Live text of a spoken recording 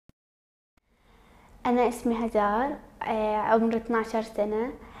أنا اسمي هزار، عمري 12 سنة.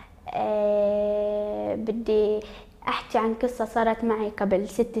 بدي أحكي عن قصة صارت معي قبل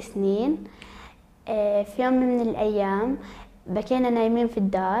 6 سنين. في يوم من الأيام بكينا نايمين في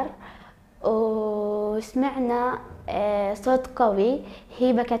الدار وسمعنا صوت قوي.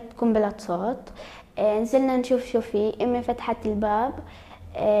 هي بكت قنبلة صوت. نزلنا نشوف شو في. أمي فتحت الباب،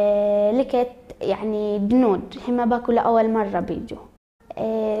 لقيت يعني جنود هم باكوا لأول مرة بيجوا.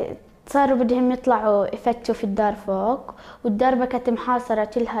 صاروا بدهم يطلعوا يفتشوا في الدار فوق، والدار بكت محاصرة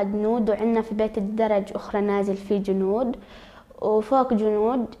كلها جنود، وعنا في بيت الدرج أخرى نازل فيه جنود وفوق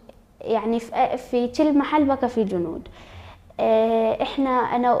جنود، يعني في كل محل بكى في جنود. احنا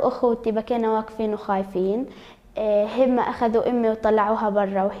أنا وأخوتي بكينا واقفين وخايفين. هم أخذوا أمي وطلعوها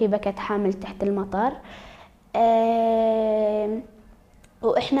برا وهي بكت حامل تحت المطر.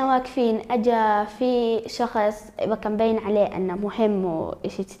 واحنا واقفين اجا في شخص كان باين عليه انه مهم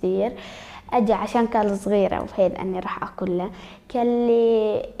واشي كثير. اجا عشان كان صغيره وهيك اني راح اكل له. قال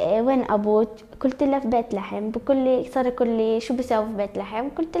لي وين ابوك؟ قلت له في بيت لحم. بقول لي صار يقول لي شو بسوي في بيت لحم؟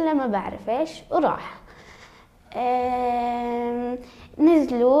 قلت له ما بعرف ايش، وراح.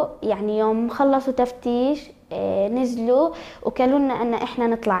 نزلوا يعني يوم خلصوا تفتيش، نزلوا وقالوا لنا ان احنا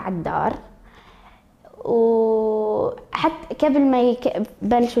نطلع على الدار. وحتى قبل ما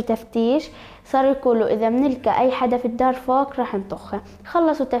يبلشوا تفتيش صاروا يقولوا اذا بنلقى اي حدا في الدار فوق راح نطخه.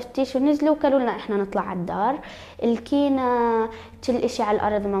 خلصوا تفتيش ونزلوا وقالوا لنا احنا نطلع على الدار. لقينا كل اشي على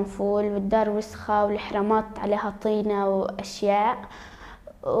الارض منفول، والدار وسخه والحرامات عليها طينه واشياء،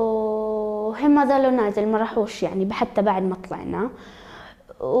 وهم ظلوا نازل ما راحوش يعني حتى بعد ما طلعنا.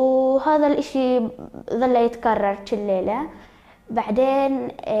 وهذا الاشي ظل يتكرر كل ليله. بعدين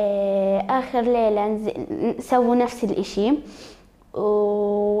آخر ليلة سووا نفس الإشي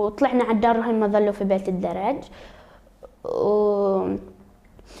وطلعنا على الدار وهم ظلوا في بيت الدرج.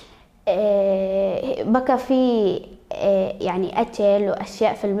 بقى في يعني أكل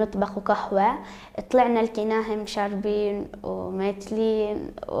وأشياء في المطبخ وقهوة. طلعنا لقيناهم شاربين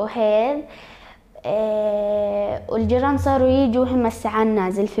وماكلين وهيل. والجيران صاروا يجوا هم الساعان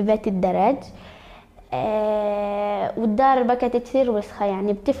نازل في بيت الدرج. والدار بكت كثير وسخة،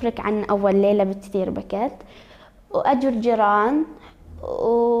 يعني بتفرق عن أول ليلة بكثير بكت. وأجوا الجيران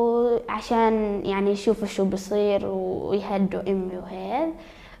وعشان يعني يشوفوا شو بصير ويهدوا أمي وهيك،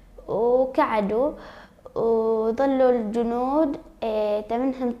 وقعدوا وظلوا الجنود.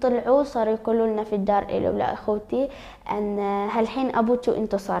 منهم طلعوا صاروا يقولوا لنا في الدار إلي ولا أخوتي أن هالحين أبوك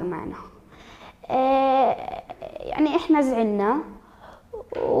وإنتو صار معنا. يعني إحنا زعلنا.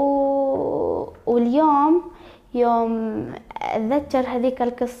 واليوم يوم أتذكر هذيك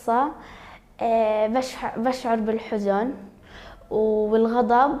القصة بشعر بالحزن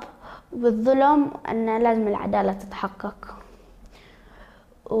والغضب والظلم، أن لازم العدالة تتحقق.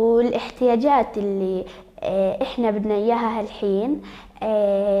 والاحتياجات اللي إحنا بدنا إياها هالحين،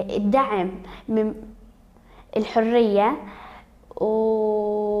 الدعم من الحرية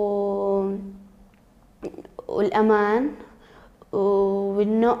والأمان،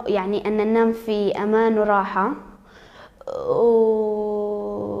 يعني أن ننام في أمان وراحة.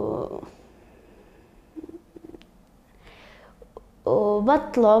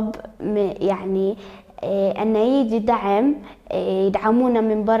 وبطلب يعني أن يجي دعم يدعمونا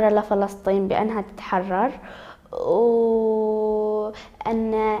من برا لفلسطين بأنها تتحرر، وأن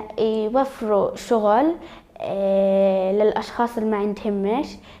يوفروا شغل للأشخاص اللي ما عندهمش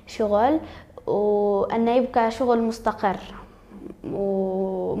شغل، وأن يبقى شغل مستقر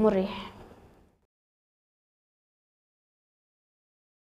ومريح.